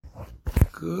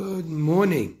Good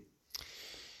morning.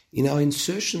 In our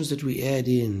insertions that we add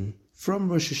in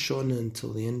from Rosh Hashanah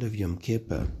until the end of Yom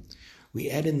Kippur, we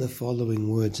add in the following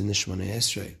words in the Shemona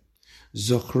Esrei.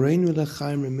 Zochreinu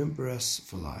l'chaim, remember us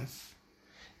for life.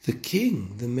 The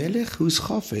king, the melech, who's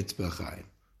chafetz b'chaim,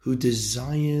 who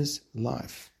desires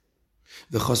life.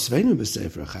 V'chosveinu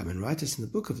b'sefer chaim, and write us in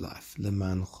the book of life.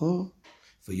 Lemancho,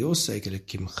 for your sake,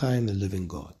 Elokim Chaim, the living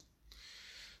God.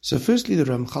 So firstly, the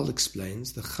Ramchal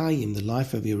explains the Chaim, the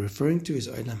life over here referring to is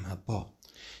Olam Haba,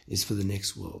 is for the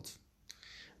next world.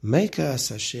 Make us,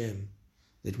 Hashem,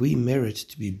 that we merit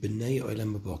to be B'nai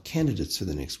Olam Haba, candidates for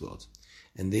the next world.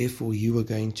 And therefore you are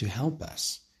going to help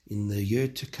us in the year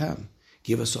to come.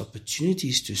 Give us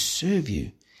opportunities to serve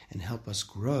you and help us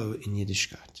grow in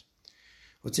Yiddishkeit.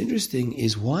 What's interesting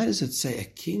is, why does it say a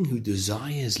king who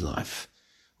desires life?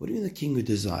 What do you mean the king who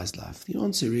desires life? The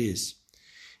answer is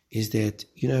that,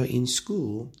 in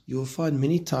school, you will find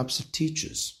many types of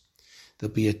teachers.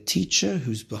 There'll be a teacher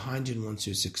who's behind you and wants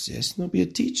your success, and there'll be a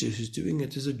teacher who's doing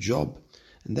it as a job,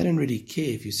 and they don't really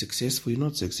care if you're successful or you're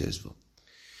not successful.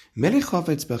 Melech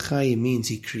Chafetz B'chaim means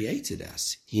he created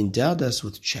us, he endowed us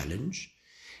with challenge,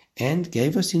 and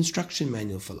gave us the instruction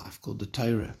manual for life called the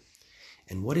Torah.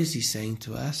 And what is he saying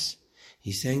to us?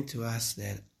 He's saying to us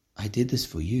that I did this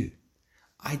for you.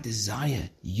 I desire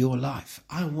your life.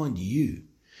 I want you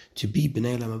to be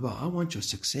B'nai Olam Haba. I want your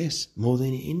success more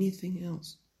than anything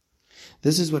else.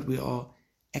 This is what we are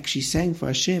actually saying for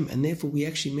Hashem, and therefore we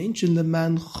actually mention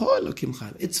Lemancho Elokim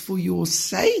Chaim. It's for your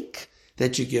sake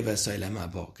that you give us Olam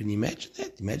Haba. Can you imagine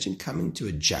that? Imagine coming to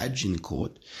a judge in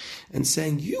court and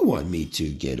saying, you want me to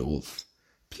get off.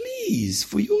 Please,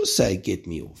 for your sake, get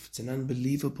me off. It's an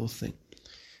unbelievable thing.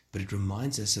 But it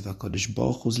reminds us of HaKadosh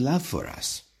Baruch Hu's love for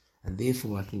us. And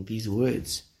therefore, I think these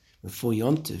words before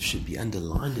Yom Tov should be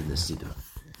underlined in the Siddur.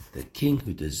 The king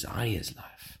who desires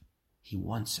life. He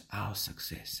wants our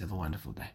success. Have a wonderful day.